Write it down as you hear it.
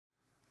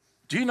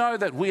Do you know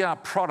that we are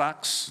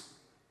products,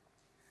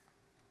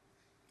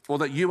 or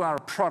that you are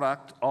a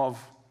product of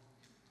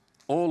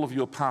all of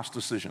your past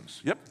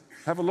decisions? Yep,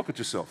 have a look at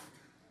yourself.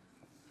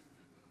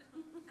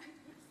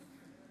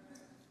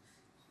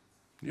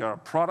 You are a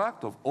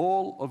product of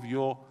all of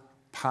your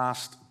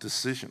past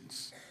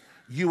decisions.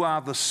 You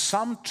are the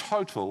sum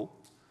total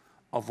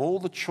of all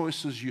the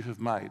choices you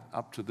have made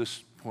up to this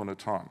point of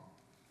time.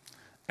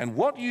 And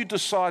what you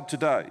decide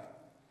today,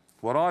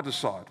 what I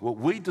decide, what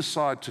we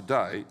decide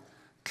today,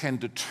 can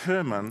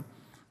determine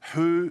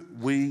who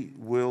we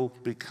will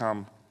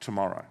become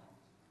tomorrow.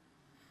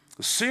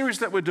 The series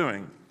that we're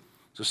doing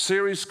is a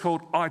series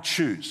called I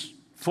Choose.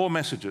 4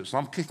 messages.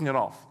 I'm kicking it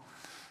off.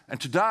 And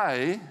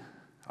today,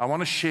 I want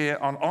to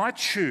share on I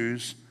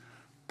choose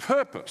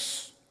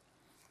purpose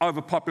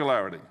over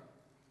popularity.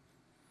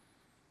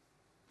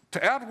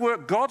 To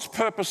outwork God's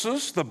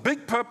purposes, the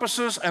big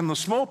purposes and the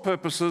small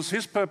purposes,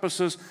 His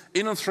purposes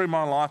in and through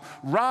my life,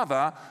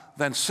 rather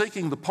than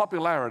seeking the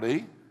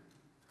popularity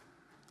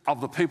of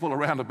the people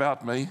around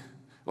about me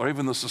or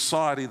even the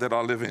society that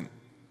I live in.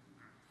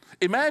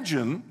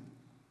 Imagine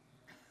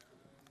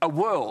a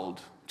world.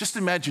 Just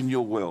imagine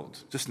your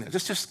world. Just now.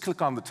 Just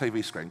click on the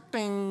TV screen.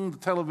 Ding, the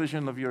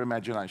television of your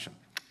imagination.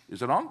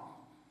 Is it on?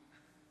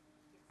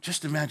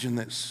 Just imagine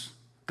this.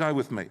 Go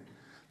with me.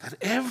 That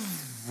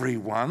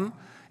everyone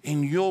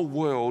in your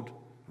world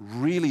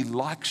really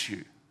likes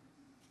you.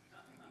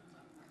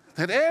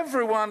 That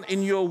everyone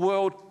in your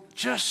world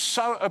just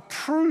so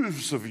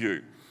approves of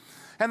you.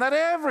 And that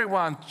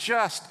everyone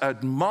just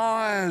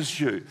admires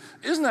you.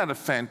 Isn't that a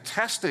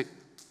fantastic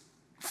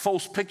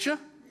false picture?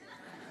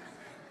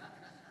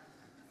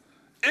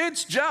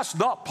 It's just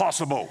not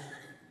possible.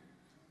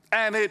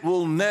 And it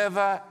will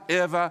never,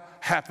 ever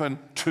happen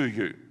to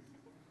you.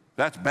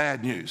 That's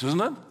bad news,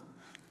 isn't it?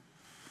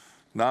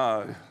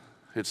 No,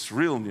 it's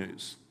real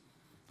news.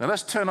 Now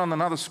let's turn on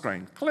another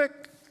screen.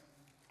 Click.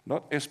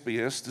 Not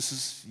SBS, this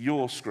is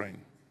your screen.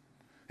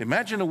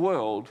 Imagine a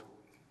world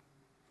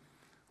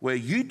where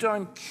you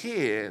don't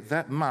care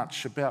that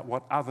much about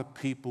what other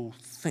people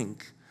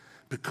think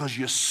because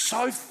you're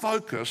so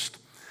focused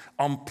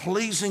on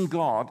pleasing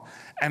God,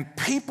 and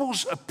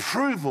people's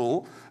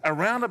approval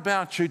around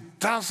about you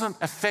doesn't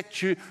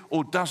affect you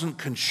or doesn't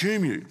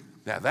consume you.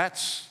 Now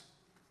that's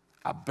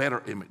a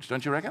better image,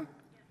 don't you reckon?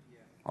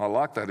 I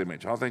like that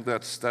image. I think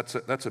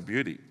that's a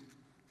beauty.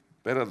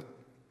 Better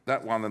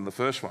that one than the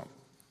first one.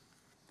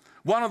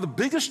 One of the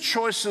biggest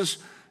choices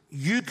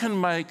you can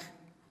make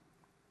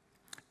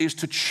is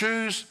to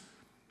choose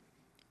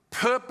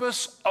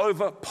purpose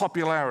over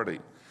popularity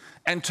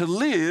and to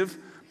live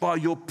by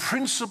your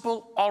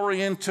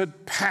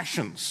principle-oriented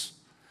passions.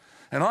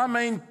 And I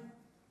mean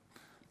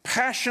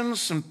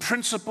passions and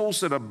principles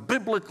that are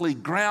biblically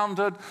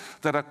grounded,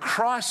 that are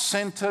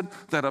Christ-centered,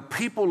 that are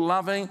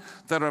people-loving,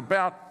 that are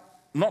about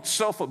not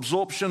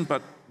self-absorption,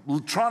 but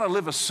trying to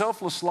live a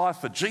selfless life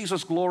for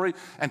Jesus' glory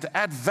and to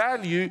add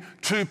value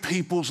to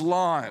people's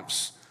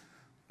lives.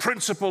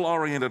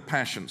 Principle-oriented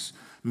passions.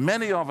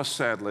 Many of us,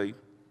 sadly,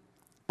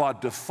 by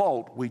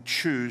default, we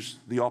choose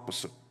the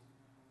opposite.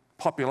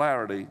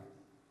 Popularity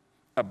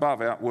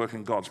above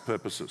outworking God's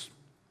purposes.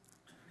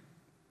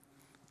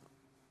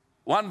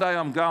 One day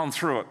I'm going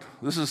through it.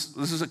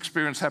 This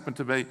experience happened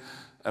to me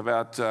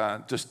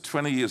about just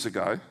 20 years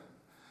ago,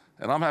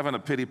 and I'm having a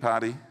pity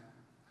party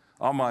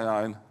on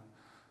my own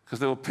because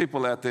there were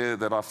people out there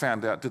that I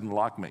found out didn't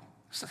like me.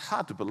 Is it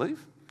hard to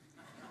believe?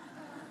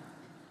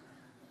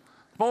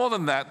 More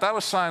than that, they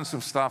were saying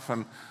some stuff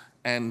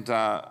and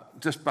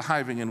just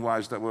behaving in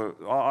ways that were,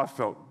 I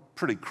felt,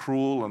 pretty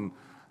cruel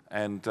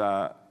and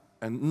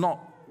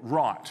not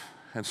right.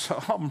 And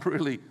so I'm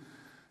really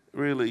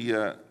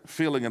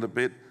feeling it a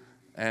bit.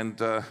 And,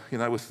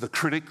 with the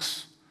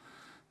critics,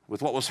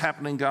 with what was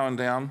happening going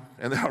down.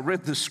 And then I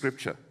read this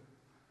scripture,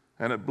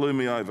 and it blew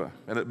me over,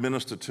 and it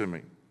ministered to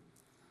me.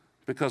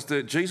 Because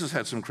Jesus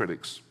had some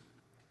critics,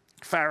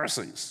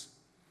 Pharisees,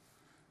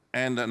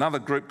 and another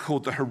group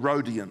called the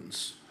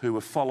Herodians, who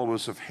were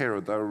followers of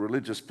Herod. They were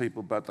religious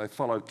people, but they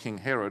followed King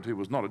Herod, who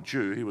was not a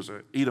Jew. He was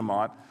an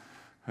Edomite,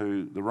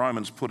 who the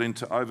Romans put in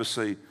to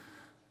oversee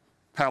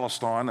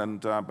Palestine,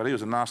 but he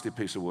was a nasty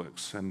piece of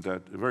works and a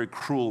very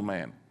cruel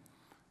man.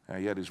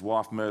 He had his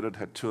wife murdered,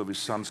 had 2 of his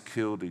sons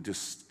killed. He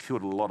just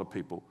killed a lot of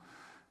people.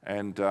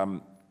 And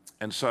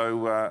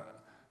so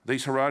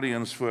these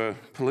Herodians were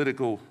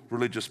political,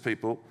 religious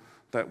people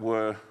that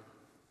were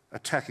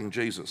attacking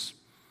Jesus.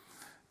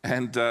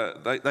 And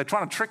they're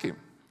trying to trick him.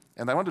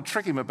 And they want to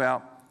trick him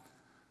about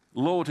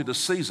loyalty to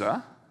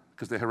Caesar,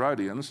 because they're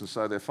Herodians, and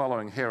so they're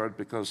following Herod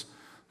because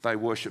they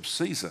worship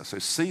Caesar. So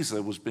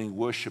Caesar was being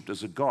worshipped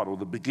as a god, or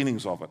the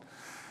beginnings of it.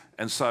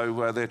 And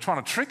so they're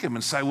trying to trick him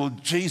and say, well,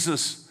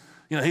 Jesus,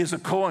 here's a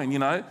coin,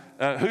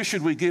 who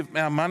should we give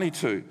our money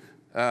to?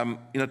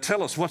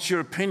 Tell us, what's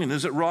your opinion?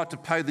 Is it right to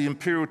pay the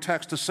imperial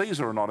tax to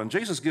Caesar or not? And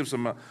Jesus gives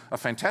them a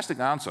fantastic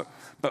answer.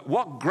 But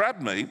what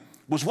grabbed me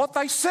was what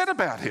they said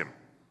about him.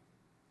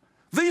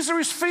 These are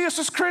his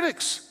fiercest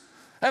critics.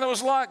 And it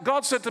was like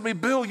God said to me,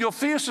 Bill, your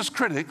fiercest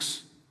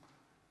critics,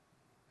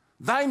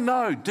 They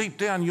know deep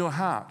down your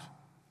heart.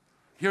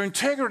 Your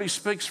integrity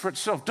speaks for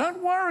itself.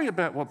 Don't worry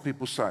about what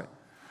people say.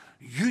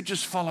 You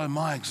just follow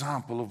my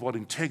example of what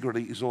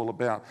integrity is all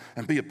about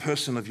and be a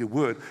person of your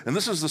word. And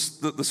this is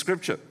the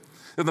scripture.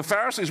 And the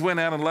Pharisees went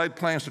out and laid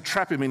plans to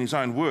trap him in his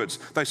own words.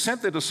 They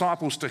sent their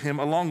disciples to him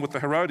along with the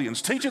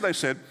Herodians. Teacher, they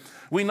said,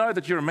 we know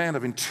that you're a man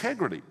of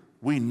integrity.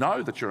 We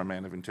know that you're a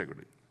man of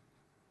integrity.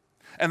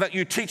 And that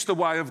you teach the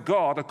way of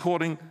God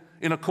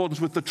in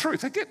accordance with the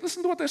truth.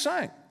 Listen to what they're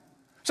saying.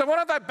 So why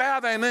don't they bow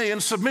their knee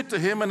and submit to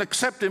him and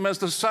accept him as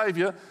the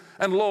Saviour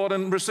and Lord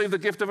and receive the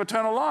gift of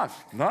eternal life?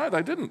 No,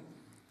 they didn't.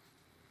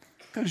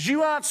 Because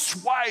you aren't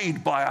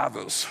swayed by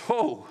others.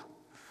 Oh,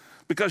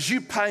 because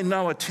you pay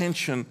no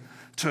attention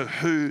to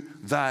who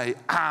they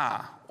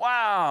are.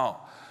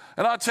 Wow.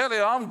 And I tell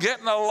you, I'm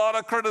getting a lot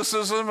of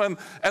criticism,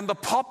 and the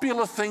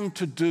popular thing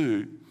to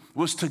do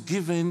was to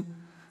give in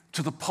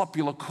to the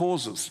popular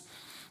causes.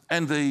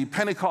 And the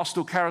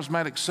Pentecostal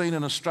charismatic scene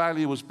in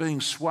Australia was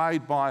being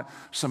swayed by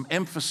some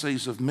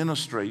emphases of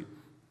ministry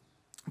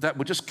that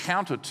were just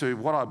counter to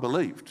what I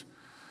believed.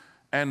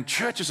 And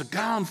churches are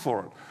going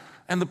for it.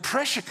 And the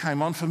pressure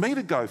came on for me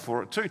to go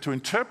for it too, to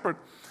interpret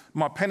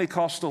my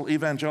Pentecostal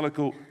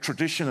evangelical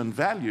tradition and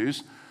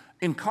values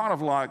in kind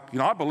of like,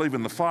 I believe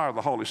in the fire of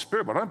the Holy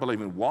Spirit, but I don't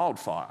believe in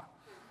wildfire.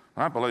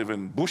 I don't believe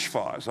in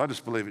bushfires. I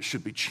just believe it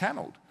should be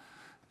channeled.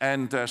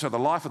 And so the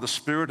life of the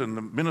Spirit and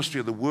the ministry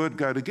of the Word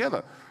go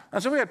together.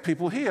 And so we had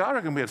people here, I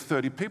reckon we had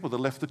 30 people that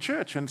left the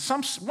church. And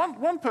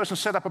one person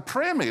set up a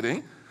prayer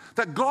meeting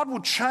that God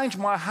would change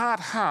my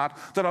heart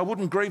that I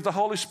wouldn't grieve the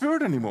Holy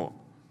Spirit anymore.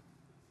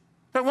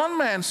 But one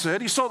man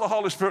said he saw the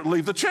Holy Spirit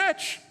leave the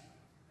church.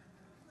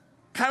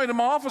 Came into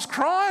my office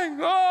crying,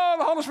 oh,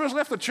 the Holy Spirit's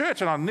left the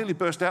church. And I nearly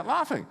burst out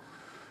laughing.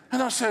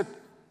 And I said,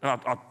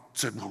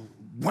 well,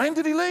 when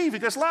did he leave? He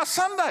goes, last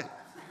Sunday.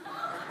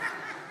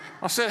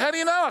 I said, how do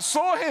you know? I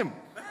saw him.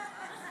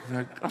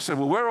 I said,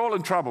 well, we're all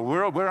in trouble.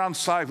 We're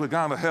unsaved. We're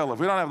going to hell. If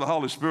we don't have the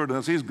Holy Spirit in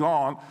us, he's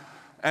gone.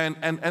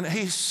 And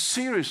he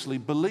seriously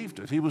believed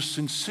it. He was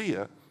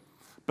sincere,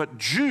 but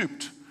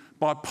duped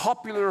by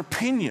popular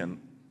opinion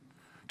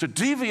to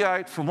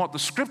deviate from what the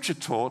Scripture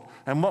taught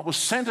and what was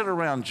centered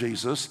around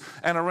Jesus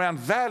and around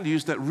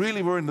values that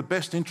really were in the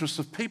best interests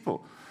of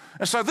people.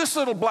 And so this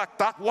little black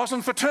duck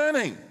wasn't for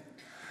turning.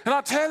 And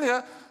I tell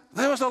you,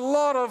 there was a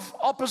lot of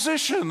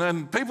opposition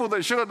and people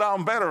that should have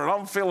known better, and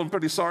I'm feeling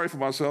pretty sorry for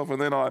myself.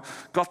 And then I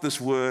got this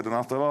word and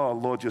I thought, oh,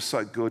 Lord, you're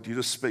so good. You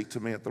just speak to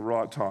me at the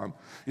right time.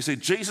 You see,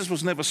 Jesus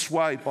was never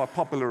swayed by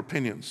popular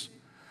opinions.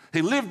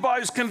 He lived by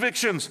his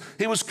convictions.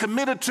 He was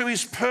committed to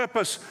his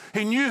purpose.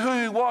 He knew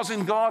who he was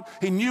in God.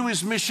 He knew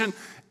his mission,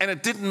 and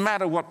it didn't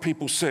matter what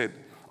people said.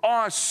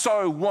 I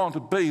so want to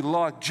be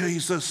like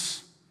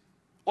Jesus.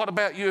 What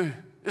about you?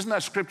 Isn't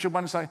that scripture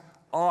when you say,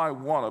 I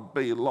want to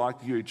be like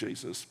you,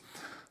 Jesus?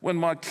 When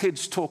my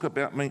kids talk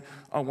about me,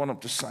 I want them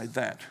to say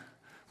that.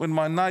 When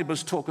my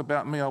neighbours talk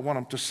about me, I want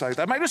them to say that.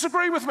 They may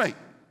disagree with me.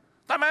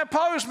 They may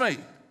oppose me.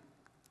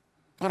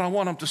 But I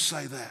want them to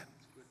say that.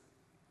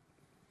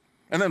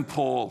 And then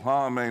Paul,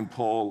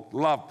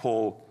 love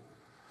Paul.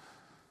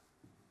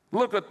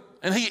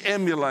 And he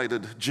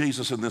emulated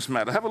Jesus in this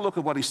matter. Have a look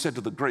at what he said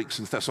to the Greeks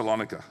in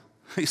Thessalonica.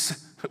 He said,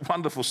 a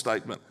wonderful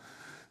statement.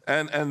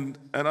 And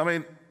I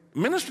mean,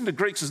 ministering to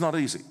Greeks is not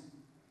easy.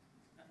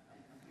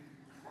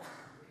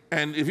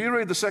 And if you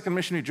read the second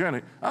missionary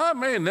journey,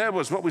 there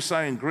was what we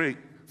say in Greek,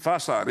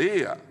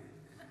 phasaria.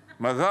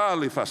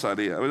 Magali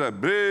phasaria. It was a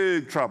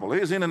big trouble.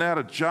 He's in and out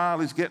of jail.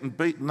 He's getting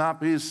beaten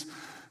up.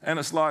 And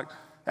it's like,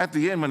 at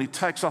the end, when he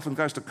takes off and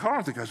goes to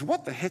Corinth, he goes,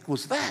 what the heck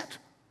was that?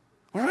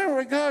 Wherever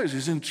he goes,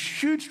 he's in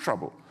huge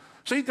trouble.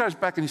 So he goes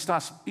back and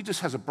he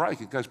just has a break.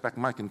 He goes back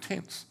making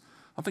tents.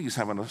 I think he's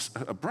having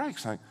a break,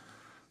 saying,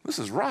 this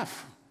is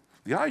rough.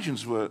 The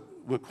Asians were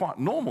quite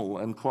normal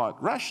and quite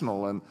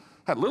rational and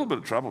had a little bit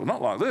of trouble, but not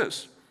like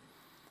this.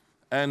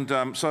 And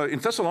so in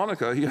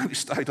Thessalonica, he only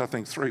stayed, I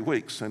think, 3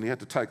 weeks, and he had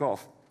to take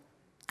off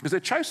because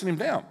they're chasing him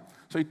down.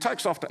 So he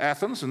takes off to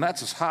Athens, and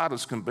that's as hard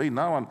as can be.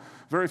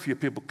 Very few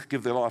people could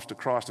give their lives to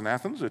Christ in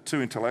Athens. They're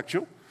too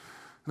intellectual.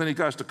 And then he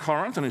goes to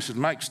Corinth, and he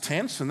makes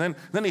tents, and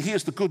then he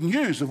hears the good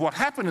news of what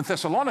happened in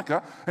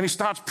Thessalonica, and he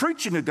starts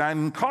preaching again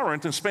in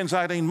Corinth and spends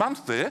 18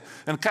 months there.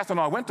 And Kath and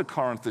I went to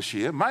Corinth this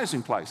year.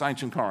 Amazing place,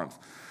 ancient Corinth.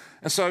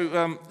 And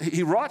so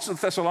he writes to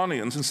the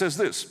Thessalonians and says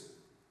this,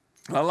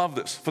 and I love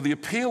this, for the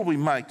appeal we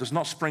make does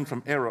not spring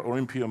from error or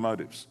impure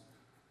motives.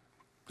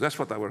 That's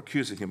what they were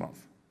accusing him of.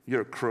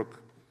 You're a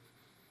crook.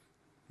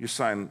 You're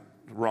saying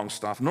the wrong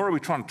stuff, nor are we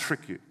trying to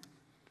trick you.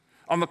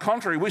 On the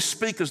contrary, we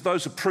speak as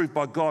those approved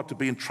by God to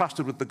be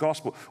entrusted with the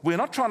gospel. We're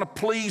not trying to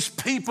please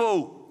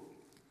people,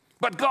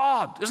 but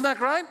God. Isn't that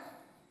great?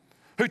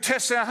 Who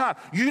tests our heart.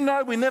 You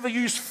know we never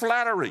use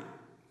flattery,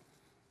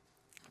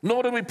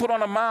 nor do we put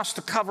on a mask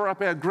to cover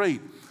up our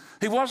greed.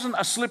 He wasn't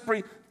a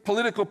slippery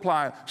political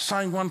player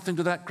saying one thing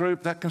to that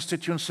group, that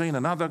constituency, and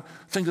another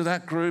thing to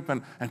that group,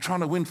 and trying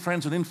to win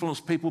friends and influence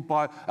people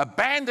by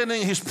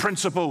abandoning his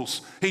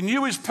principles. He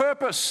knew his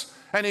purpose,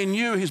 and he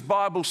knew his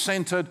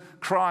Bible-centered,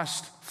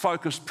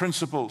 Christ-focused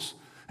principles,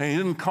 and he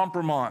didn't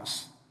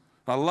compromise.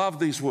 I love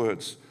these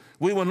words.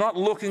 We were not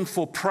looking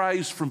for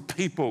praise from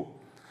people.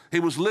 He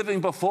was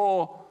living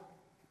before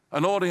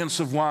an audience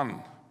of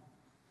one.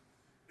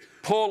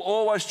 Paul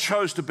always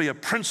chose to be a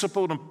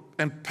principled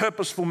and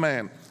purposeful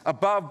man,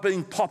 above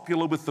being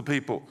popular with the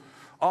people.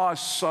 I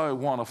so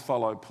want to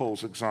follow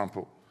Paul's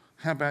example.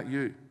 How about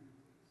you?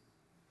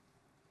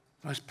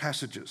 Those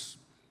passages,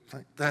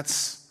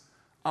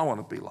 I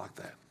want to be like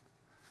that.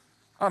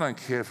 I don't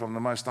care if I'm the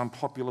most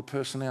unpopular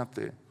person out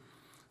there.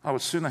 I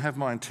would sooner have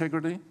my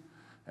integrity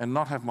and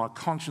not have my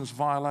conscience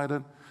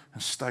violated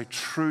and stay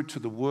true to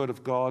the Word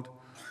of God,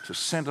 to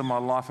center my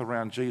life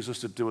around Jesus,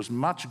 to do as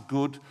much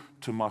good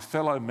to my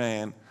fellow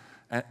man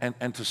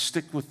and to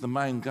stick with the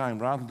main game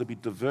rather than to be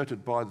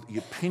diverted by the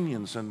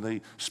opinions and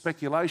the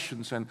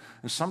speculations and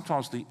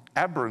sometimes the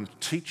aberrant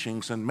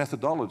teachings and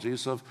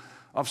methodologies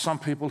of some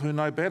people who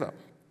know better.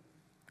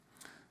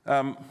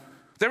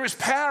 There is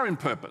power in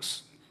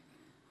purpose.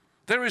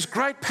 There is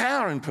great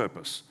power in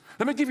purpose.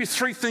 Let me give you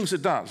 3 things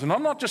it does. And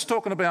I'm not just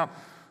talking about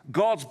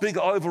God's big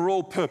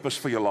overall purpose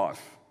for your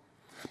life,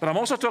 but I'm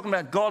also talking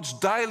about God's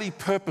daily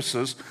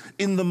purposes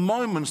in the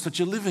moments that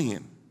you're living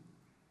in.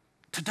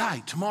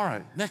 Today,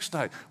 tomorrow, next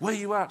day, where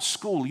you are at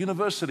school,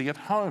 university, at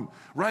home,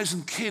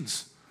 raising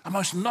kids, a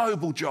most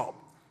noble job.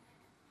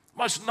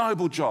 Most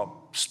noble job.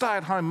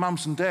 Stay-at-home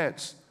mums and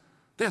dads.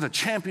 They're the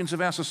champions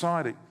of our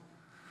society.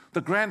 The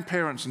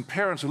grandparents and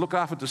parents who look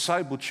after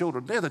disabled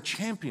children, they're the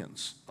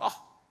champions.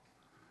 Oh,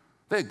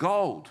 they're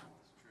gold.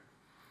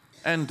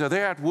 And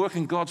they're out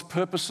working God's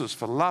purposes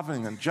for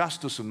loving and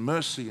justice and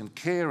mercy and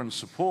care and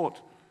support.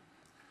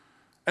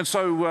 And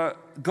so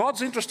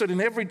God's interested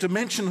in every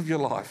dimension of your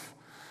life.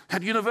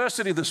 At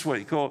university this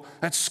week, or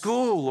at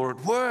school, or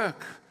at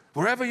work,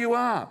 wherever you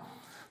are.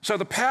 So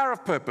the power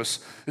of purpose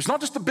is not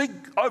just the big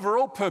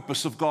overall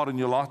purpose of God in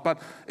your life,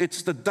 but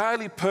it's the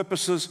daily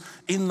purposes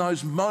in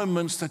those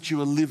moments that you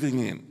are living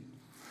in.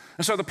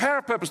 And so the power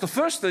of purpose, the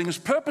first thing is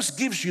purpose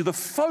gives you the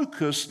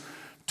focus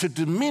to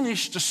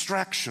diminish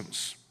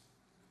distractions.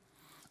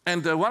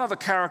 And one of the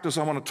characters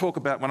I want to talk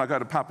about when I go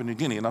to Papua New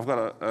Guinea, and I've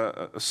got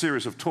a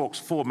series of talks,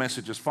 5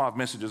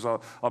 messages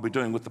I'll be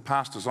doing with the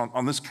pastors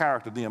on this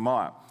character,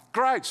 Nehemiah.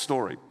 Great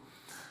story.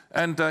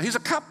 And he's a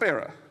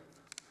cupbearer.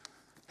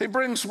 He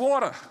brings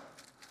water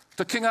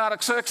to King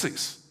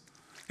Artaxerxes.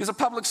 He's a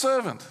public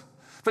servant,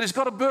 but he's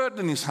got a burden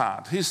in his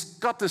heart. He's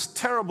got this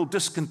terrible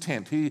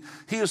discontent. He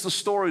hears the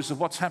stories of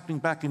what's happening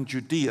back in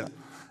Judea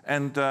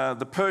and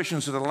the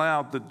Persians had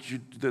allowed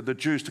the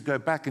Jews to go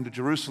back into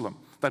Jerusalem.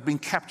 They'd been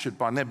captured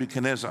by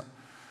Nebuchadnezzar,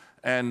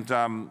 and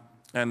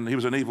he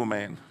was an evil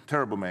man,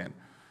 terrible man.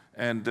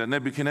 And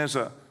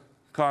Nebuchadnezzar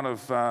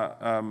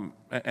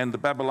and the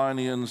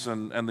Babylonians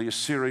and the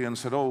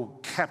Assyrians had all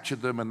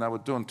captured them, and they were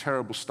doing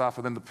terrible stuff.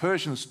 And then the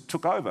Persians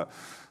took over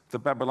the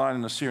Babylonian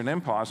and Assyrian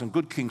empires, and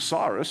good King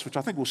Cyrus, which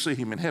I think we'll see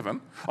him in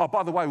heaven. Oh,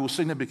 by the way, we'll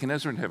see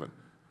Nebuchadnezzar in heaven.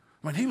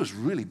 I mean, he was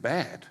really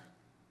bad.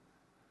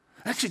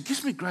 Actually, it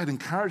gives me great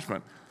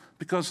encouragement,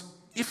 because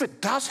if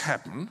it does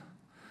happen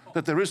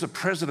that there is a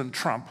President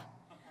Trump,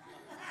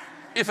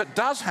 if it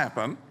does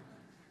happen,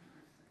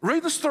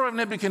 read the story of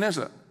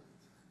Nebuchadnezzar.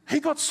 He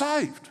got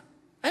saved.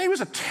 And he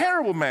was a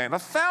terrible man,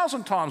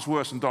 1,000 times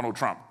worse than Donald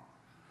Trump.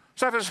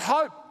 So there's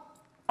hope.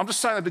 I'm just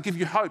saying that to give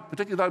you hope,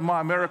 particularly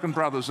my American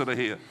brothers that are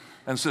here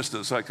and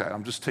sisters. Okay,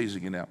 I'm just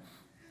teasing you now.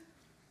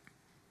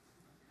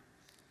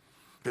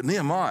 But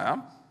Nehemiah,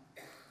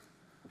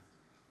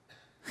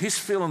 he's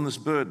feeling this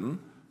burden,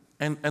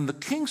 and the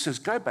king says,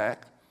 go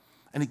back.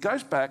 And he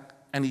goes back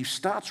and he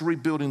starts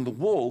rebuilding the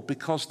wall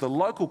because the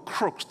local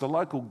crooks, the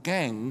local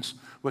gangs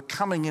were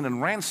coming in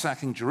and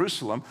ransacking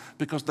Jerusalem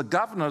because the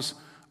governors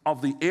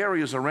of the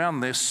areas around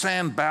there,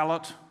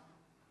 Sanballat,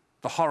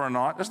 the horror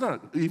night, isn't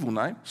that an evil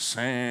name?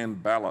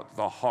 Sanballat,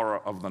 the horror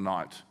of the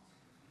night.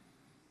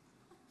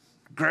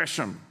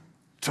 Gresham,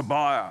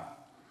 Tobiah.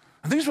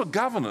 And these were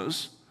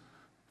governors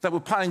that were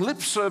paying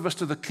lip service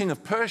to the king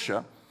of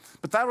Persia,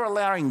 but they were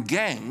allowing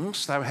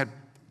gangs, they had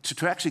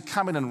to actually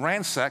come in and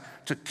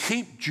ransack to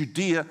keep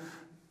Judea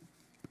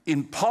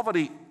in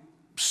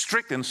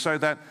poverty-stricken so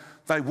that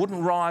they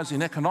wouldn't rise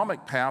in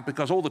economic power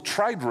because all the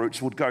trade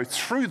routes would go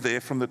through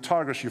there from the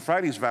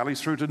Tigris-Euphrates Valley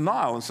through to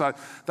Nile. And so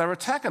they were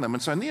attacking them.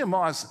 And so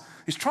Nehemiah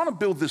is trying to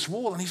build this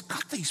wall, and he's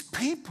got these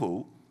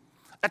people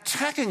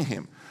attacking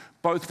him,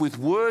 both with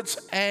words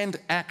and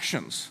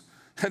actions.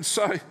 And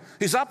so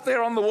he's up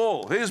there on the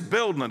wall. He's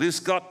building it. He's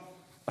got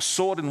a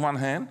sword in one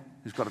hand.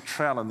 He's got a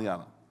trowel in the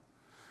other.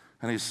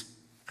 And he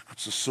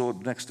puts the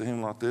sword next to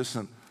him like this,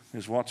 and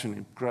he's watching.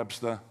 He grabs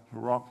the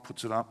rock,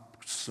 puts it up,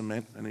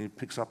 cement, and he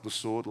picks up the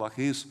sword like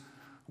he's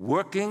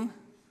working,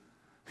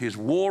 he's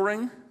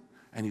warring,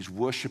 and he's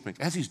worshipping.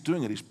 As he's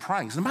doing it, he's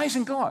praying. He's an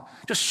amazing guy.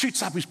 Just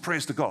shoots up his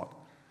prayers to God.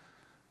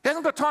 He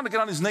hasn't got time to get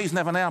on his knees and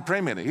have an hour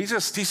prayer meeting. He's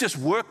just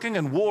working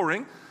and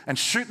warring and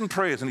shooting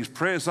prayers, and his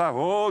prayers are,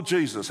 oh,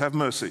 Jesus, have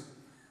mercy.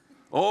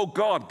 Oh,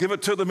 God, give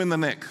it to them in the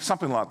neck.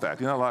 Something like that,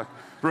 like,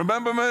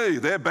 remember me,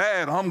 they're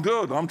bad, I'm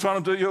good, I'm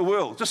trying to do your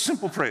will. Just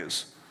simple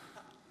prayers.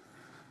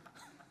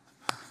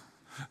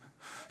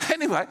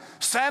 Anyway,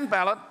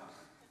 Sanballat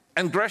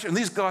And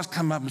these guys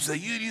come up and say,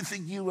 you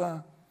think you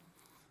are?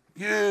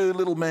 You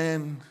little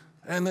man.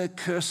 And they're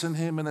cursing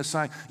him and they're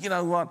saying, you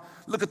know what,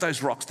 look at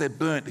those rocks, they're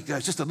burnt. He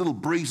goes, just a little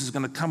breeze is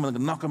going to come and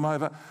knock him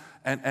over.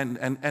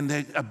 And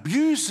they're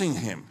abusing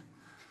him.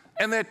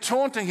 And they're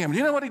taunting him. Do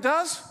you know what he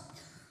does?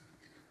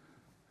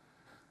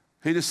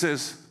 He just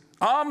says,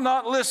 I'm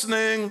not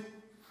listening. And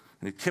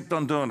he kept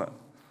on doing it.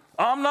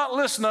 I'm not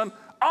listening.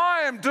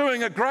 I am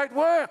doing a great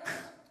work.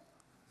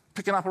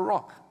 Picking up a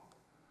rock,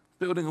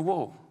 building a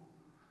wall.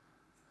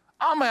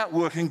 I'm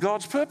outworking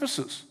God's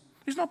purposes.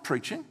 He's not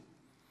preaching.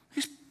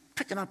 He's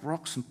picking up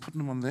rocks and putting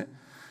them on there.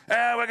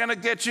 We're going to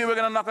get you. We're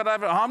going to knock it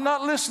over. I'm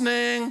not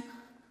listening.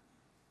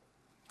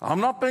 I'm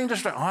not being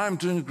distracted. I am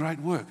doing a great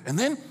work. And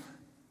then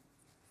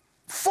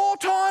 4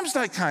 times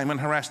they came and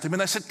harassed him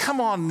and they said, come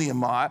on,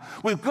 Nehemiah,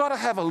 we've got to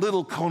have a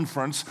little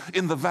conference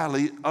in the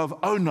valley of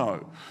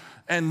Ono.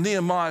 And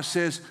Nehemiah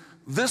says,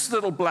 this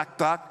little black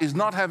duck is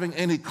not having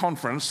any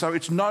conference, so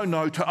it's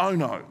no to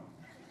Ono.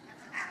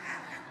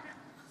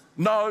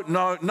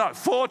 No.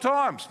 4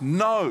 times,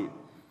 no.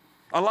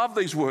 I love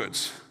these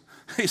words.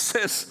 He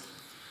says,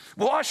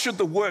 why should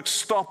the work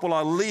stop while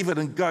I leave it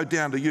and go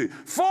down to you?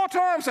 4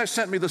 times they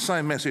sent me the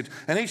same message,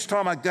 and each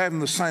time I gave them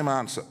the same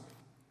answer.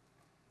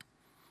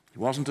 He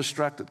wasn't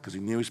distracted because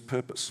he knew his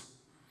purpose.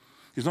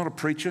 He's not a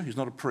preacher, he's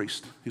not a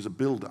priest, he's a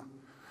builder.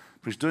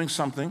 But he's doing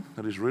something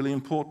that is really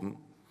important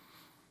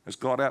as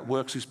God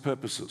outworks his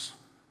purposes.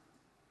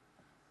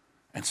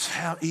 And it's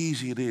how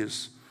easy it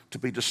is to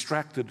be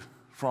distracted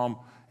from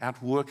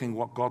outworking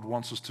what God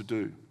wants us to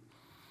do.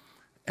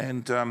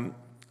 And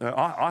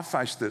I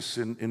face this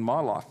in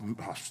my life.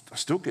 I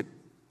still get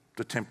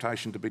the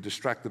temptation to be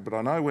distracted, but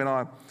I know when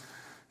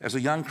as a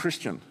young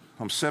Christian,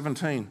 I'm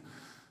 17,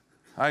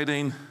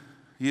 18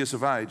 years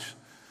of age,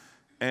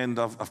 and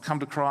I've come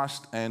to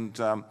Christ, and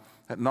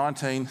at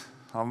 19,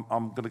 I'm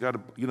going to go to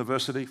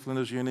university,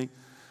 Flinders Uni,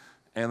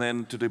 and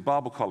then to do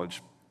Bible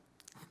college.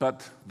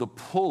 But the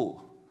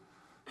pull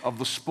of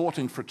the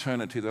sporting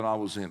fraternity that I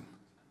was in,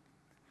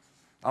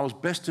 I was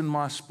best in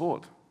my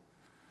sport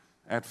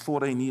at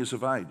 14 years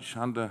of age,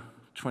 under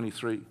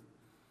 23.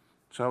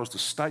 So I was the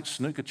state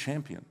snooker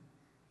champion.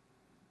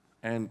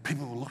 And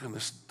people were looking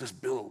at this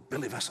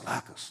Billy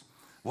Vasilakis.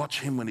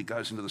 Watch him when he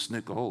goes into the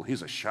snooker hall.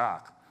 He's a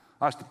shark.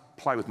 I used to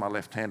play with my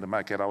left hand to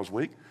make out I was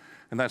weak.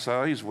 And they'd say,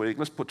 oh, he's weak.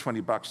 Let's put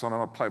 20 bucks on him.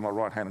 I'll play my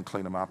right hand and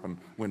clean him up and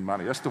win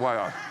money. That's the way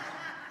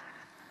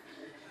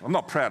I'm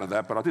not proud of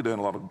that, but I did earn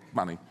a lot of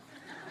money.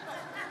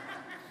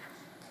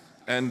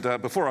 And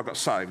before I got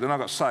saved, then I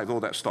got saved, all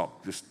that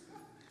stopped, just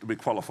to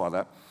qualify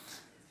that.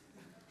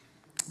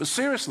 But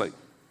seriously,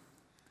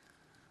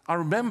 I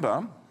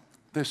remember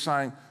they're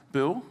saying,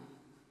 Bill,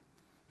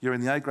 you're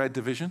in the A grade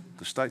division,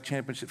 the state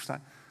championship state.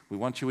 We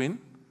want you in.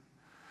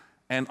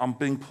 And I'm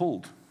being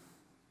pulled.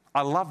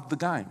 I loved the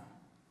game.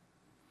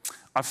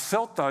 I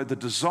felt, though, the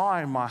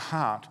desire in my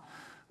heart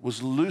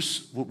was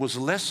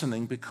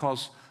lessening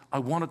because I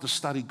wanted to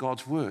study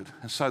God's word.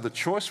 And so the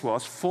choice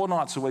was 4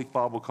 nights a week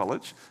Bible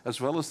college, as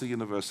well as the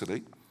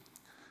university,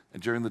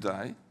 and during the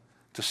day,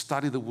 to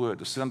study the word,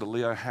 to sit under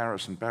Leo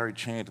Harris and Barry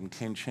Chant and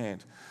Ken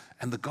Chant.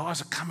 And the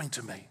guys are coming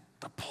to me.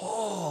 The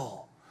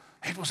pull.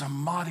 It was a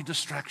mighty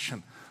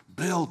distraction.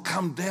 Bill,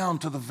 come down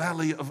to the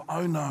valley of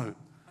Ono.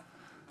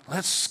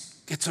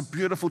 It's a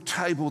beautiful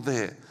table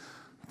there.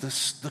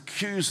 The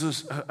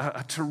cues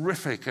are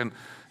terrific, and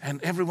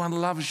everyone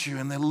loves you,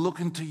 and they're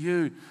looking to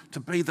you to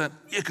be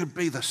you could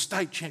be the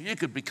state champ, you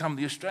could become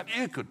the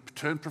Australian, you could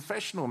turn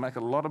professional and make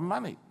a lot of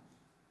money.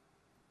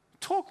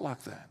 Talk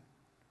like that.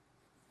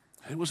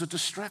 It was a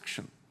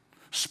distraction.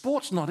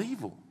 Sport's not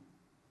evil.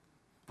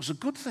 It was a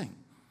good thing.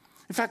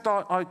 In fact,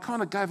 I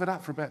kind of gave it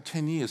up for about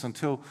 10 years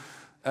until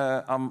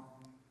I'm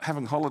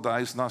having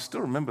holidays, and I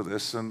still remember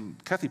this,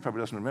 and Kathy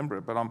probably doesn't remember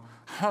it, but I'm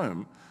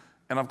home,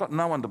 and I've got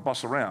no one to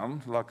boss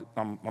around, like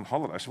I'm on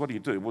holiday. So what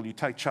do? Well, you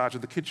take charge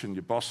of the kitchen.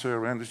 You boss her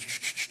around,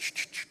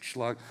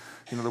 like,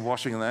 the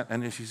washing and that.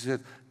 And she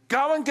said,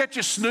 go and get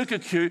your snooker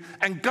cue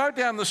and go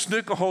down the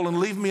snooker hall and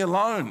leave me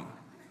alone.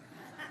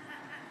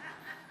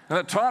 And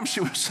at times she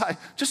would say,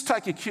 just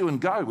take your cue and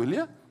go, will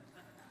you?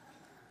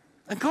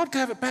 And God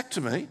gave it back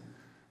to me,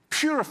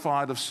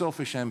 purified of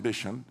selfish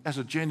ambition as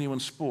a genuine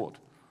sport.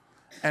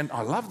 And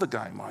I love the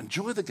game. I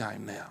enjoy the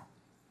game now,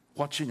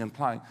 watching and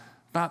playing.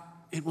 But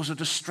it was a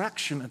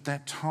distraction at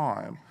that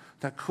time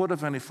that could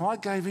have, and if I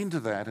gave into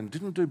that and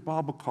didn't do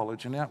Bible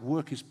college and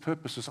outwork his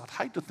purposes, I'd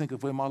hate to think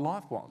of where my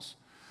life was.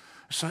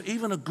 So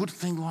even a good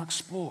thing like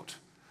sport.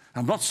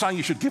 I'm not saying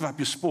you should give up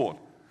your sport.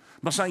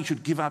 I'm not saying you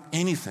should give up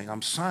anything.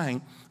 I'm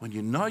saying when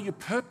you know your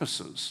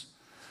purposes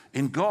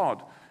in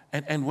God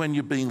and when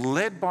you're being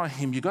led by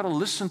him, you've got to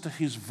listen to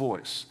his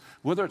voice.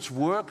 Whether it's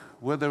work,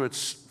 whether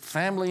it's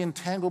family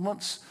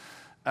entanglements,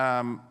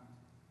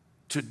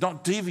 to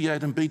not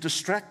deviate and be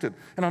distracted.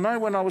 And I know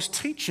when I was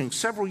teaching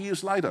several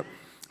years later,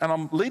 and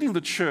I'm leading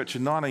the church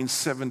in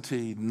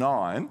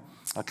 1979.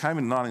 I came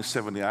in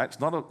 1978. It's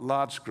not a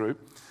large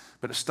group,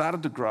 but it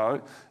started to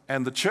grow,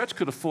 and the church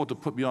could afford to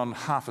put me on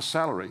half a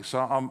salary. So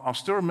I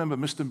still remember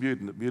Mr.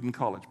 Muden at Muden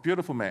College,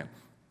 beautiful man.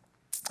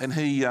 And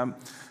he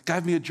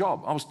gave me a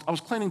job. I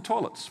was cleaning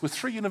toilets with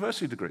 3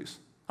 university degrees.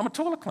 I'm a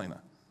toilet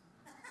cleaner.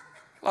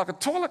 Like a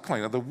toilet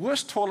cleaner, the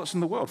worst toilets in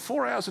the world,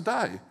 4 hours a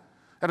day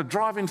at a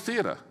drive-in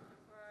theatre.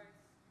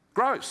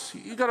 Gross.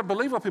 You've got to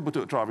believe what people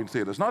do at drive-in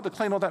theatres. And I had to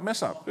clean all that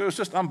mess up. It was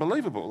just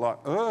unbelievable,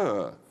 like,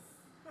 to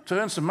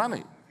earn some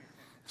money.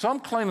 So I'm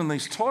cleaning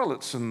these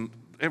toilets and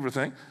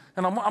everything,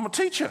 and I'm a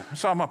teacher.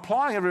 So I'm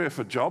applying everywhere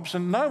for jobs,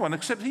 and no one,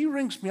 except he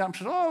rings me up and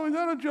says, oh, we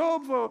got a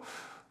job for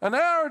an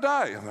hour a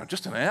day. I'm like,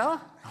 just an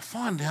hour? I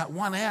find out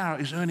 1 hour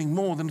is earning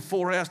more than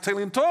 4 hours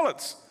cleaning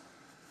toilets.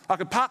 I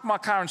could park my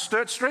car in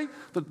Sturt Street,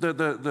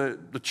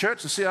 the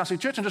church, the CRC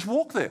church, and just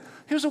walk there.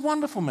 He was a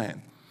wonderful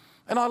man.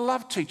 And I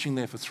loved teaching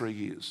there for 3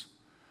 years.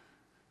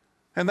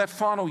 And that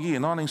final year,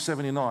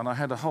 1979, I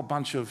had a whole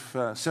bunch of,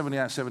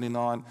 78,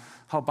 79, a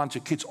whole bunch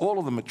of kids, all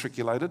of them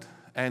matriculated.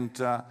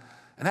 And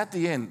at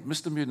the end,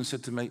 Mr. Muden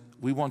said to me,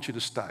 we want you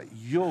to stay.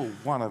 You're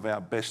one of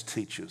our best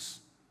teachers.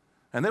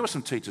 And there were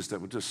some teachers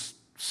that were just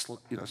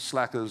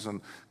slackers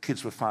and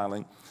kids were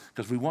failing,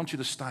 because we want you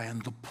to stay.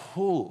 And the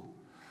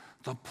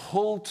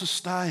pull to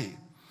stay.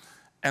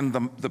 And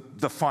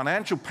the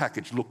financial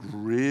package looked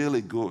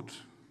really good.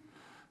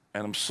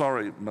 And I'm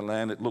sorry,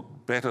 Milan, it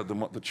looked better than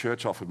what the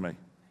church offered me.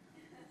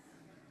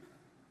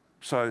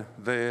 So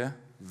there.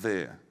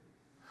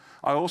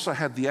 I also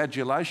had the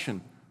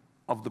adulation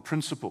of the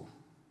principal.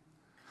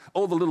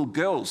 All the little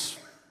girls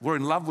were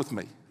in love with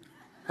me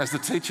as the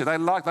teacher. They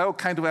all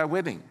came to our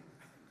wedding.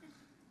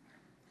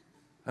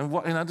 And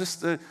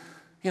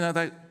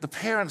the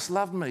parents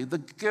loved me. The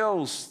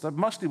girls, they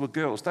mostly were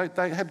girls,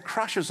 they had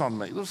crushes on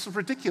me. It was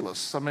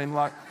ridiculous. I mean,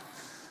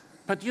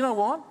 but you know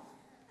what?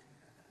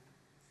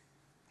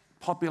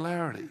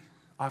 Popularity.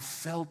 I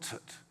felt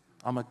it.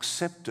 I'm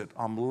accepted.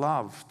 I'm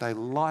loved. They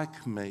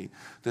like me.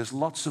 There's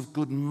lots of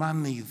good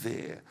money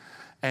there.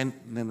 And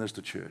then there's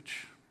the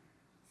church.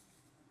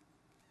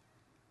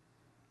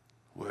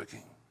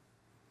 Working,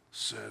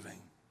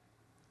 serving.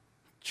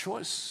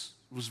 Choice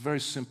was very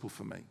simple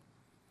for me.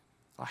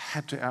 I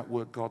had to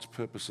outwork God's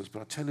purposes,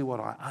 but I tell you what,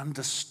 I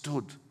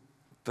understood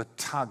the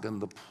tug and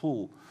the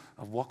pull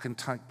of what can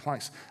take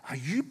place. Are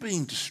you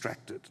being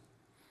distracted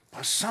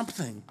by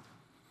something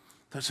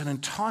that's an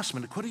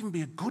enticement? It could even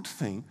be a good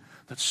thing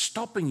that's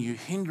stopping you,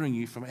 hindering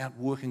you from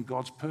outworking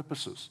God's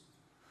purposes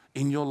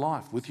in your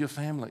life, with your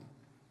family.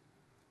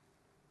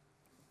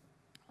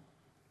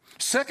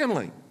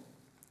 Secondly,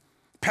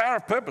 power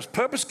of purpose.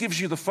 Purpose gives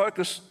you the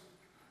focus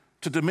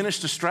to diminish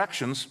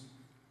distractions.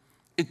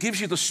 It gives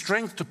you the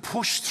strength to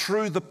push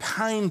through the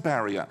pain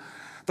barrier.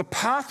 The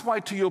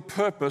pathway to your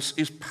purpose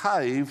is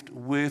paved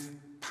with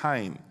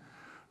pain.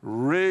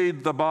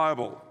 Read the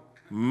Bible.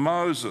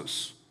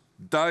 Moses,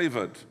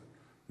 David,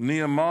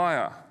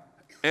 Nehemiah,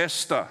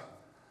 Esther,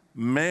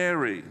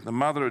 Mary, the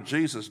mother of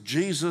Jesus,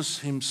 Jesus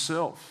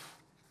himself,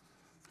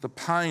 the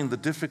pain, the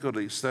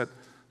difficulties that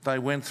they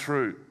went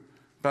through.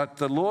 But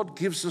the Lord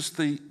gives us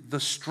the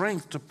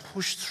strength to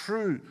push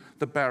through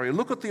the barrier.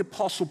 Look at the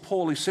Apostle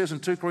Paul. He says in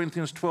 2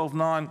 Corinthians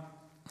 12:9,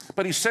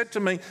 but he said to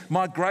me,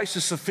 my grace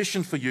is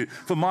sufficient for you,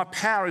 for my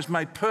power is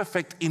made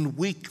perfect in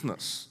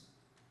weakness.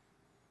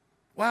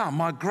 Wow,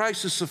 my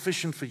grace is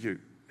sufficient for you.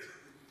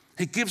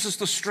 He gives us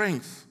the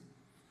strength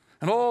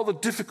and all the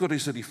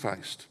difficulties that he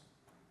faced.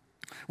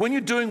 When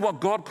you're doing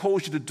what God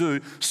calls you to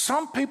do,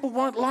 some people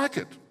won't like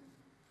it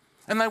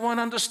and they won't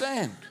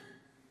understand.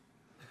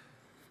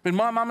 But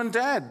my mum and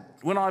dad,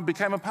 when I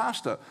became a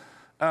pastor,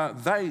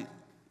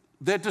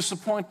 their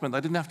disappointment,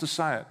 they didn't have to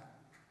say it.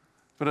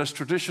 But as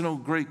traditional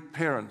Greek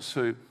parents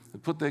who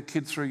put their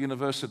kid through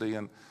university,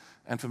 and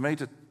for me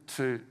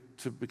to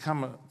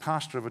become a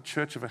pastor of a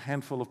church of a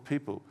handful of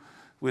people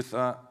with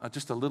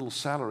just a little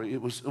salary,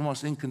 it was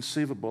almost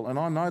inconceivable. And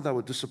I know they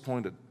were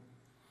disappointed.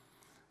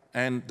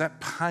 And that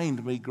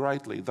pained me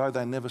greatly, though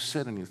they never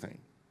said anything.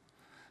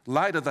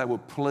 Later, they were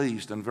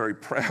pleased and very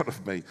proud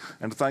of me,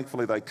 and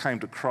thankfully they came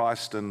to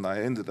Christ, and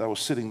they were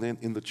sitting there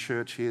in the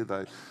church here,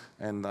 they're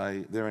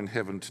in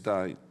heaven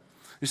today.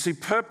 You see,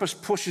 purpose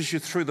pushes you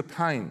through the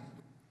pain,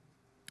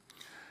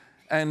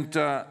 and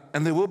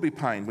there will be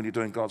pain when you're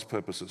doing God's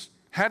purposes.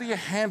 How do you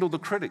handle the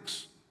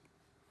critics?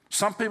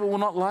 Some people will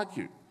not like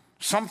you.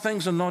 Some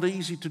things are not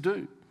easy to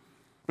do,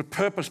 but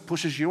purpose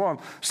pushes you on.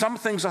 Some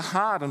things are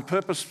hard, and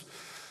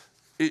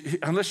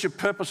unless you're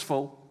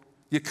purposeful,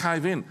 you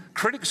cave in.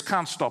 Critics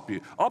can't stop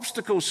you.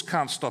 Obstacles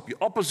can't stop you.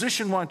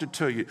 Opposition won't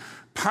deter you.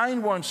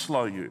 Pain won't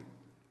slow you.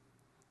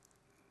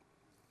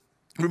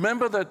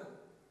 Remember that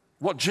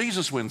what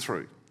Jesus went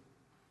through,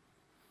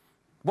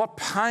 what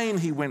pain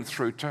he went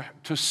through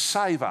to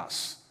save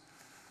us,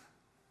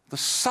 the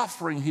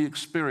suffering he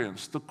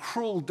experienced, the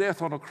cruel death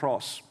on a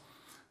cross,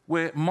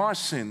 where my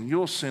sin,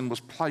 your sin, was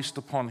placed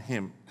upon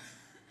him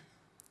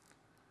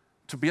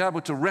to be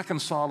able to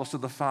reconcile us to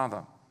the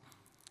Father,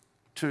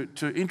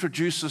 to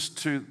introduce us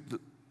to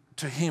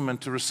him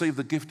and to receive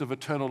the gift of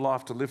eternal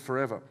life to live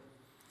forever.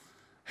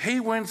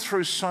 He went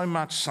through so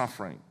much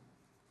suffering.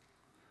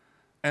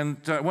 And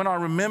when I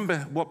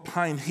remember what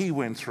pain he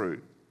went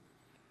through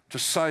to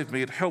save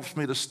me, it helps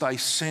me to stay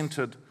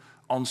centered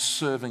on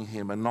serving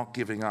him and not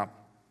giving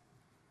up.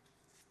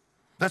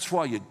 That's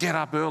why you get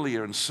up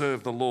earlier and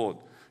serve the Lord.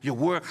 You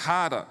work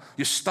harder.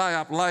 You stay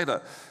up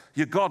later.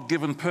 Your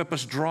God-given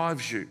purpose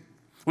drives you.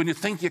 When you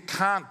think you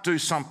can't do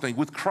something,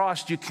 with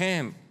Christ you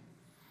can.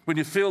 When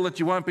you feel that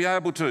you won't be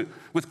able to,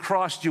 with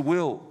Christ you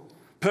will.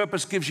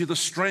 Purpose gives you the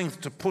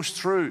strength to push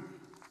through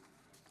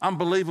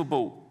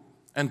unbelievable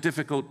and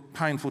difficult,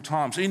 painful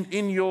times.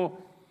 In your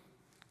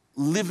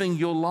living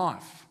your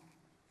life,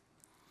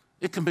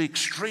 it can be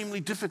extremely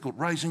difficult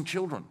raising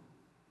children.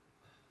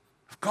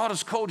 If God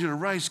has called you to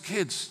raise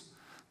kids,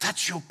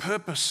 that's your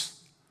purpose.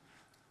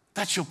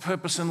 That's your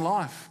purpose in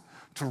life,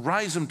 to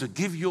raise them, to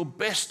give your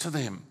best to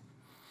them,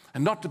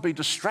 and not to be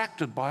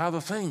distracted by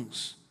other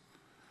things.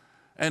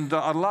 And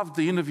I loved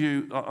the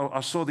interview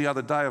I saw the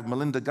other day of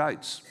Melinda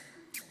Gates.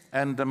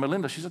 And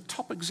Melinda, she's a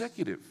top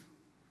executive.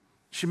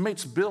 She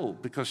meets Bill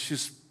because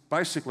she's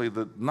basically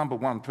the number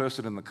one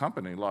person in the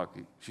company. Like,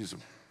 she's a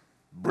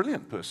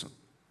brilliant person.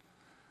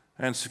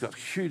 And she's got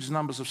huge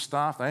numbers of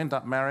staff. They end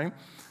up marrying.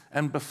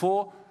 And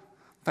before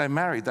they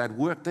married, they'd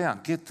worked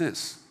out, get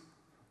this,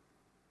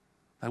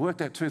 they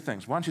worked out two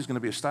things. One, she's going to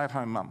be a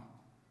stay-at-home mum.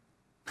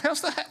 How's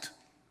that?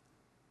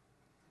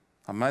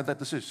 I made that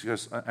decision. She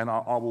goes, and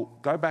I will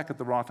go back at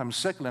the right time.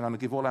 Secondly, I'm going to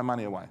give all our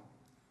money away.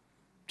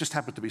 Just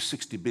happened to be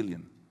 60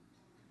 billion.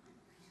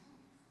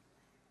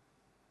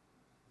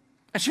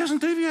 And she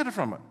hasn't deviated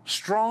from it.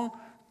 Strong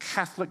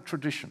Catholic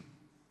tradition.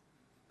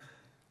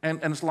 And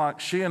it's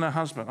like she and her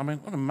husband, I mean,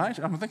 what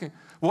amazing. I'm thinking,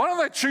 why don't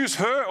they choose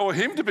her or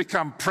him to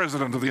become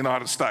president of the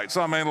United States?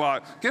 I mean,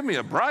 like, give me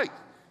a break.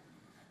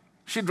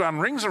 She'd run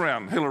rings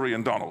around Hillary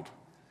and Donald.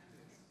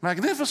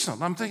 Magnificent.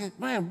 I'm thinking,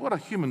 man, what a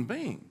human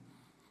being.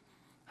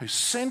 Who's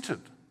centered,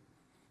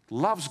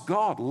 loves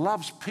God,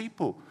 loves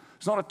people,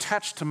 is not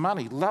attached to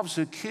money, loves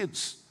her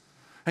kids.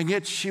 And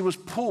yet she was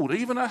pulled.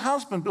 Even her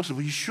husband, Bill said,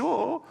 well, you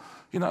sure?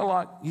 You know,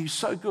 like, you're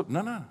so good.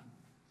 No.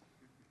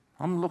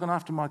 I'm looking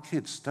after my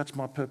kids. That's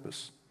my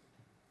purpose.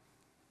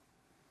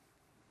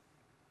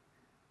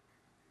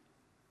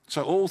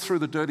 So all through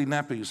the dirty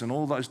nappies and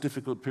all those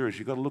difficult periods,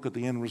 you've got to look at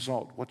the end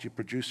result, what you're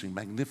producing,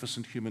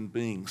 magnificent human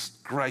beings,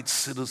 great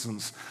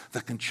citizens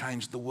that can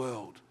change the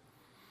world.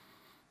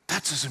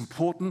 That's as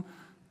important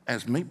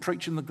as me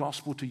preaching the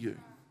gospel to you.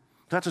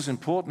 That's as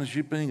important as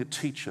you being a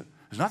teacher.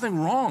 There's nothing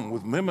wrong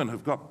with women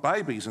who've got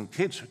babies and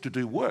kids to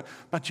do work,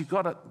 but you've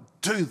got to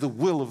do the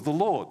will of the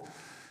Lord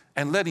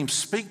and let him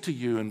speak to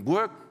you and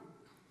work.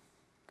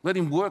 Let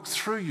him work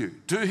through you.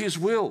 Do his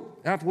will,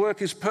 outwork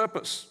his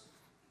purpose.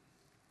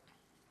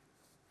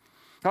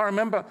 I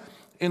remember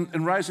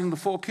in raising the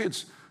 4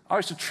 kids, I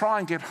used to try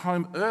and get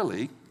home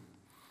early.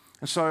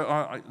 And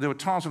so there were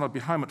times when I'd be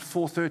home at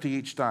 4:30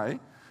 each day,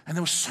 and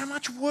there was so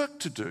much work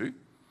to do.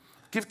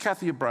 Give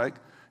Kathy a break,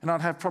 and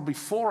I'd have probably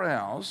 4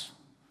 hours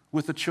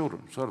with the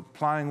children, sort of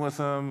playing with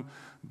them,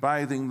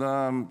 bathing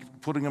them,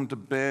 putting them to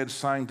bed,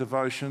 saying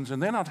devotions.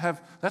 And then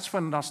that's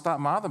when I'll start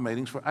my other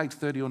meetings for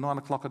 8:30 or 9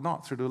 o'clock at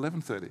night through to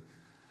 11:30.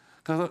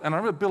 And I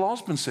remember Bill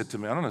Osborne said to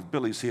me, I don't know if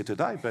Billy's here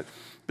today, but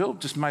Bill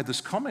just made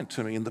this comment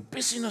to me in the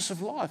busyness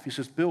of life. He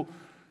says, Bill,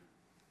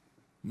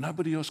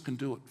 nobody else can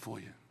do it for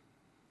you.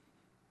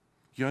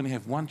 You only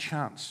have one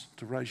chance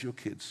to raise your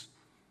kids.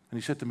 And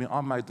he said to me,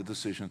 I made the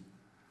decision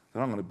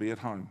that I'm going to be at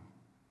home.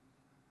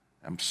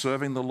 I'm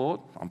serving the Lord,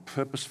 I'm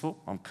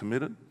purposeful, I'm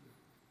committed,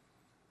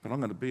 but I'm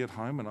going to be at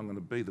home and I'm going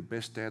to be the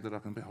best dad that I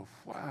can be. Oh,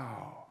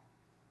 wow,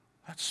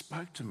 that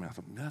spoke to me. I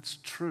thought, that's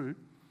true.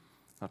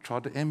 I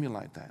tried to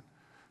emulate that.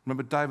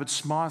 Remember David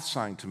Smythe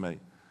saying to me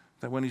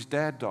that when his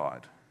dad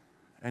died,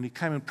 and he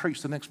came and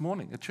preached the next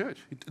morning at church.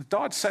 He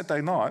died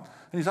Saturday night,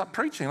 and he's up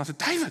preaching. And I said,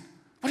 David,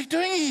 what are you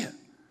doing here?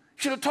 You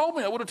should have told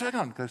me. I would have taken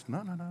on. He goes, no,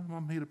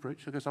 I'm here to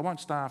preach. He goes, I won't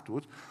stay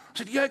afterwards. I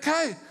said, you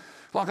okay?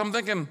 Like, I'm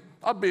thinking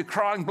I'd be a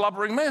crying,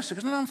 blubbering mess. He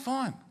goes, no, I'm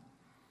fine.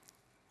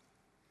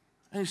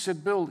 And he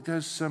said, Bill, he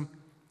goes,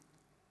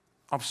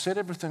 I've said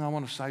everything I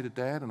want to say to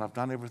Dad, and I've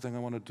done everything I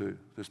want to do.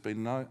 There's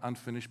been no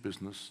unfinished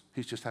business.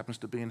 He just happens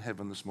to be in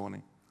heaven this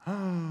morning.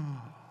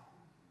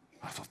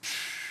 I thought,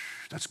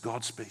 that's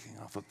God speaking.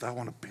 I thought, I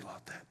want to be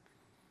like that.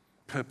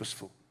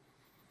 Purposeful.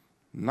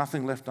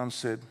 Nothing left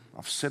unsaid.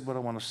 I've said what I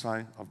want to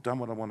say. I've done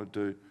what I want to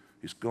do.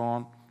 He's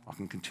gone. I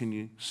can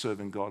continue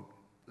serving God.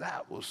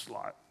 That was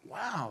like,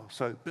 wow.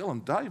 So Bill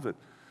and David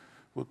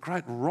were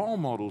great role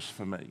models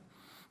for me.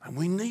 And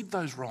we need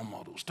those role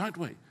models, don't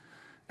we?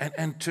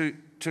 And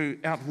to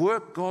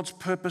outwork God's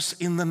purpose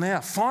in the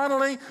now.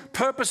 Finally,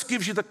 purpose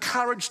gives you the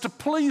courage to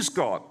please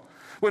God.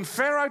 When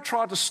Pharaoh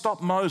tried to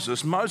stop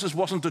Moses, Moses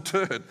wasn't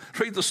deterred.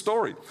 Read the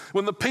story.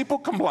 When the people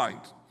complained,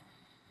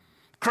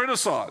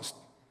 criticized,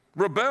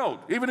 rebelled,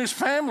 even his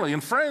family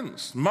and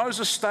friends,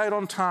 Moses stayed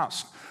on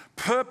task.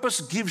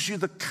 Purpose gives you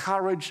the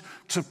courage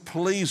to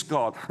please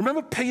God.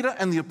 Remember Peter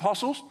and the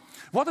apostles?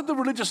 What did the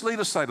religious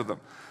leaders say to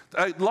them?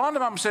 They lined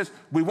them up and said,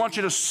 we want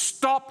you to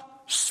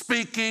stop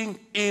speaking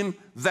in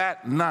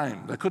that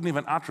name. They couldn't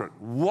even utter it.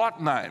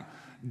 What name?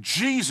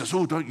 Jesus.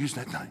 Oh, don't use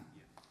that name.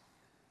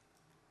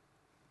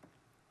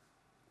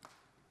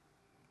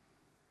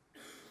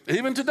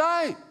 Even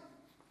today,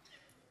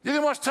 you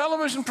can watch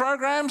television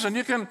programs and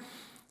you can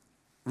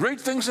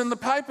read things in the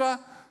paper,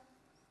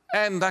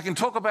 And they can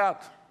talk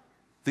about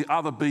the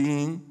other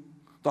being,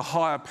 the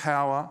higher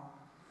power,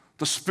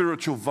 the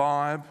spiritual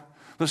vibe.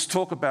 Let's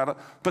talk about it.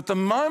 But the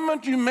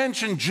moment you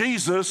mention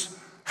Jesus,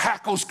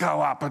 hackles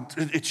go up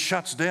and it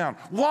shuts down.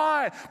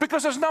 Why?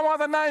 Because there's no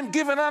other name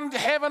given under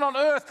heaven on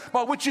earth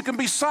by which you can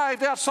be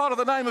saved outside of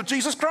the name of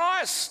Jesus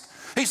Christ.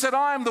 He said,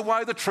 I am the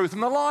way, the truth,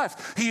 and the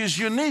life. He is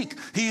unique.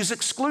 He is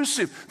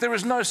exclusive. There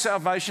is no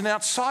salvation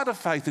outside of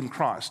faith in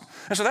Christ.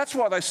 And so that's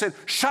why they said,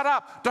 shut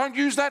up, don't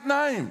use that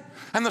name.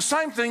 And the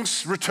same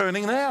thing's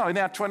returning now in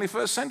our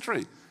 21st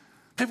century.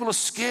 People are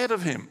scared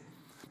of him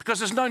because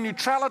there's no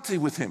neutrality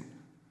with him.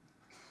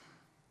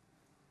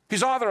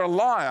 He's either a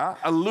liar,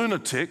 a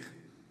lunatic,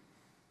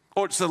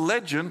 or it's a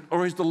legend,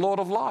 or he's the Lord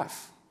of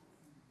life.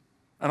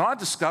 And I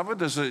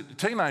discovered as a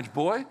teenage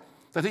boy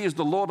that he is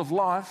the Lord of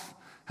life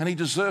and he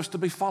deserves to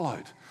be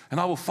followed. And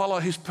I will follow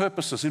his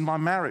purposes in my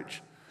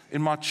marriage, in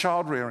my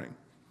child rearing,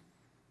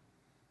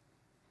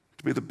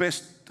 to be the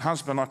best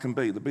husband I can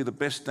be, to be the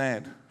best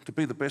dad, to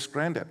be the best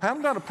granddad.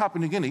 I'm going to Papua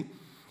New Guinea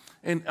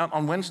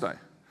on Wednesday.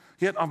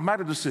 Yet I've made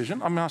a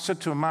decision. I said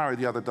to Amari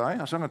the other day,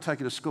 I said, I'm going to take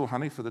you to school,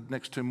 honey, for the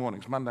next 2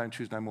 mornings, Monday and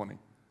Tuesday morning.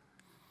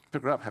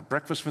 Pick her up, have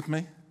breakfast with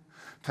me,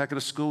 take her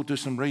to school, do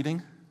some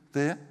reading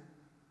there,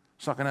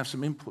 so I can have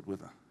some input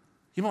with her.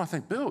 You might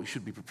think, Bill, you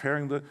should be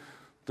preparing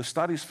the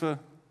studies for...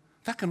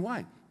 That can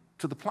wait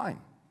to the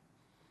plane.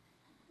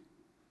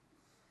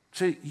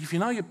 See, if you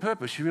know your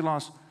purpose, you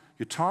realise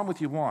your time with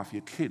your wife,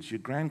 your kids,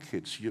 your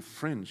grandkids, your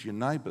friends, your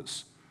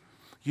neighbours,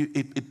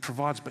 it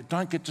provides, but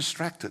don't get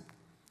distracted.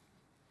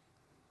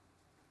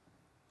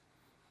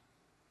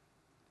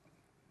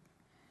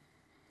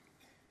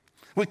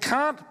 We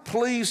can't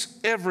please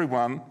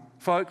everyone,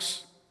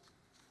 folks,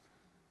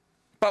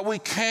 but we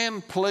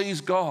can please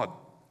God.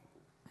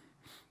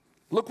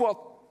 Look what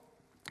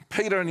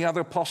Peter and the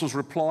other apostles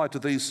replied to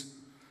these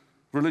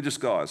religious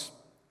guys.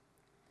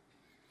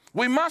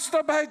 We must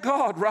obey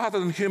God rather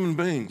than human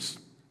beings.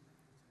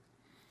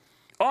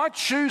 I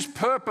choose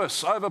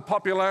purpose over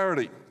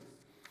popularity.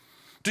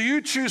 Do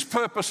you choose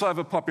purpose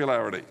over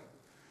popularity?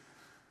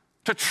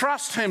 To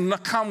trust him,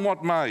 come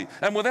what may.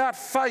 And without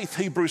faith,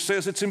 Hebrews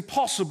says, it's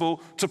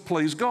impossible to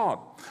please God.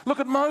 Look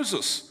at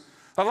Moses.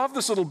 I love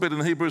this little bit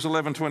in Hebrews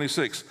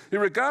 11:26. He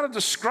regarded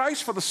disgrace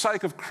for the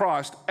sake of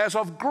Christ as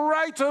of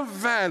greater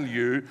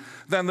value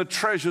than the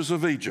treasures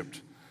of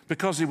Egypt,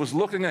 because he was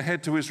looking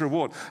ahead to his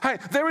reward. Hey,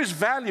 there is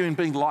value in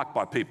being liked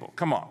by people.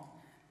 Come on.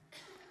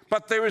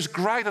 But there is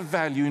greater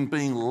value in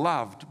being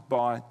loved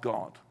by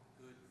God.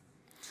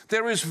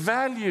 There is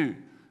value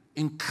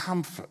in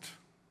comfort.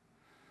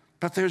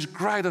 But there's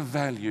greater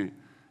value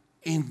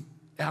in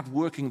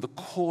outworking the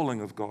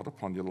calling of God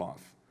upon your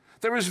life.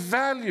 There is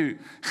value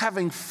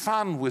having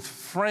fun with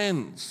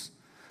friends,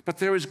 but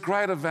there is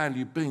greater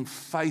value being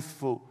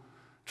faithful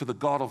to the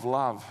God of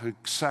love who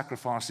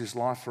sacrificed his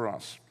life for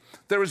us.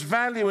 There is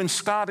value in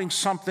starting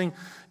something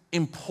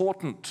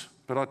important,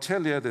 but I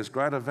tell you, there's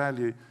greater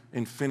value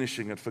in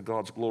finishing it for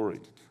God's glory.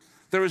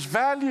 There is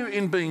value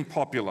in being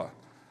popular,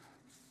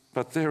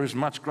 but there is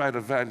much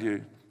greater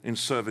value in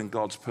serving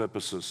God's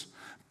purposes.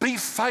 Be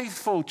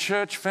faithful,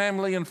 church,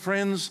 family, and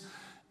friends,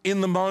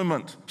 in the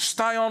moment.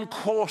 Stay on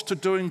course to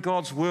doing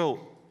God's will.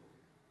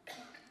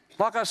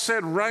 Like I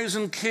said,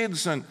 raising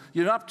kids and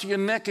you're up to your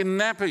neck in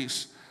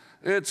nappies.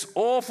 It's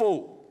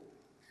awful.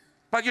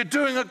 But you're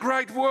doing a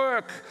great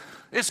work.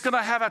 It's going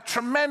to have a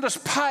tremendous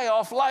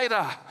payoff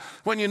later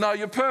when you know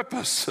your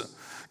purpose.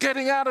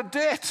 Getting out of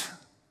debt.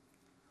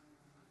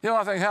 You know,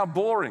 I think how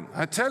boring.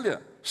 I tell you,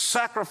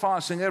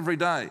 sacrificing every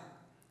day.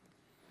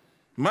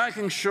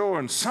 Making sure,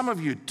 and some of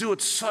you do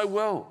it so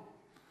well.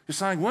 You're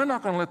saying, we're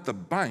not going to let the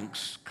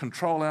banks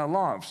control our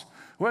lives.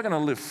 We're going to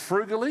live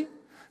frugally.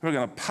 We're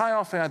going to pay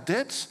off our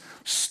debts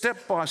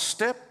step by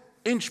step,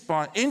 inch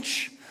by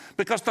inch,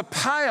 because the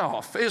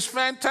payoff is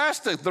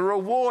fantastic. The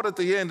reward at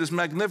the end is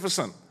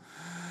magnificent.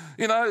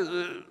 You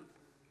know,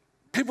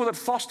 people that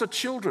foster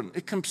children,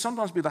 it can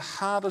sometimes be the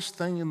hardest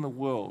thing in the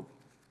world.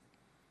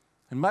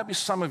 And maybe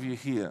some of you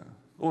here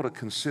ought to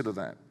consider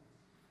that.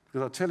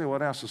 Because I tell you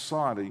what, our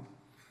society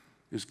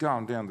is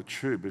going down the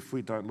tube if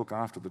we don't look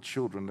after the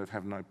children that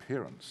have no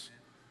parents.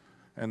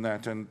 And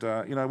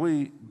you know,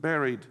 we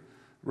buried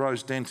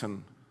Rose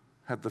Denton,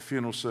 had the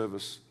funeral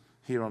service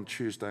here on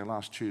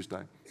last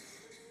Tuesday.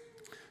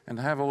 And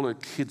to have all her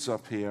kids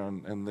up here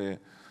and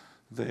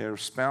their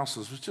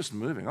spouses was just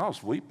moving. I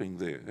was weeping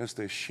there as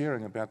they're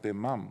sharing about their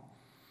mum.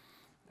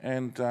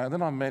 And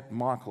then I met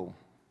Michael,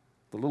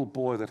 the little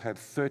boy that had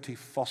 30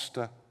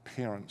 foster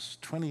parents,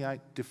 28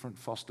 different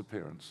foster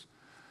parents.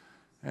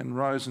 And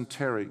Rose and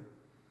Terry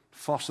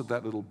fostered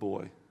that little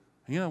boy.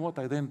 And you know what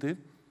they then did?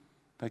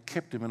 They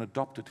kept him and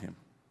adopted him.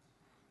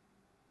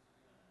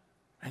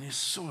 And you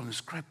saw him,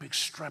 this great big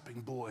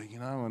strapping boy, you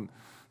know, and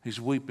he's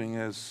weeping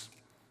as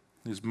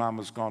his mum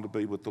has gone to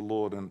be with the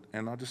Lord.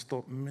 And I just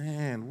thought,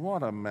 man,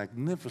 what a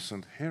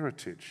magnificent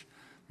heritage.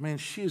 Man,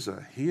 she's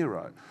a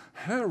hero.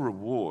 Her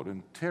reward,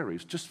 and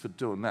Terry's, just for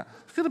doing that,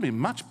 it's going to be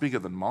much bigger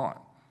than mine.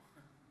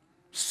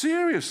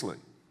 Seriously.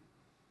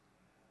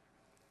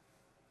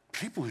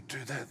 People who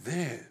do that,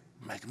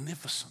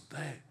 magnificent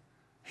there,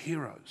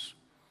 heroes.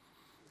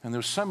 And there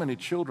are so many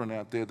children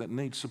out there that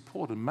need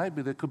support, and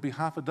maybe there could be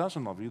half a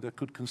dozen of you that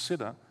could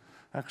consider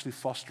actually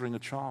fostering a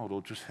child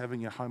or just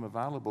having your home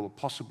available or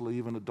possibly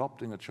even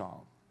adopting a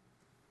child.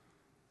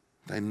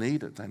 They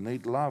need it. They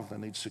need love. They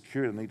need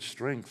security. They need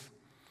strength.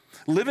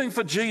 Living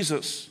for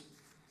Jesus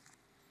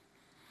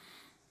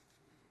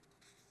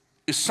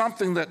is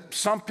something that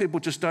some people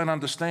just don't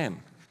understand,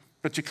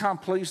 but you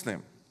can't please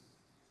them.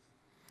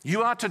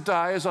 You are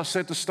today, as I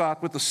said to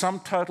start with, the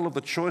sum total of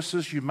the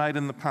choices you made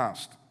in the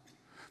past.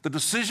 The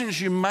decisions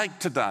you make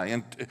today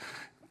and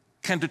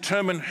can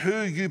determine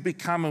who you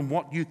become and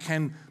what you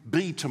can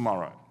be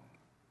tomorrow.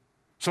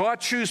 So I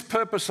choose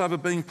purpose over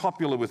being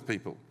popular with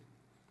people.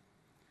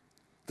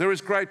 There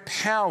is great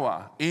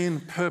power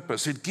in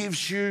purpose. It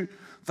gives you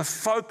the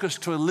focus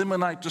to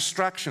eliminate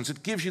distractions.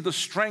 It gives you the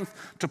strength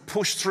to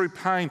push through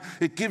pain.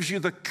 It gives you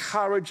the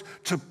courage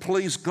to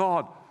please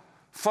God.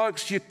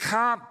 Folks, you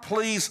can't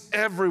please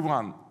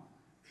everyone,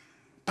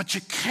 but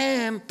you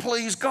can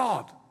please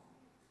God.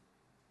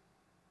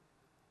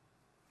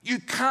 You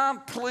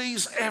can't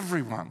please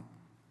everyone,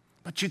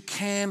 but you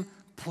can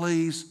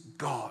please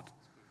God.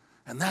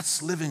 And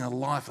that's living a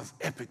life of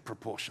epic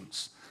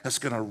proportions that's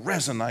going to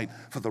resonate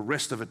for the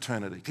rest of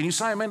eternity. Can you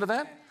say amen to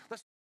that?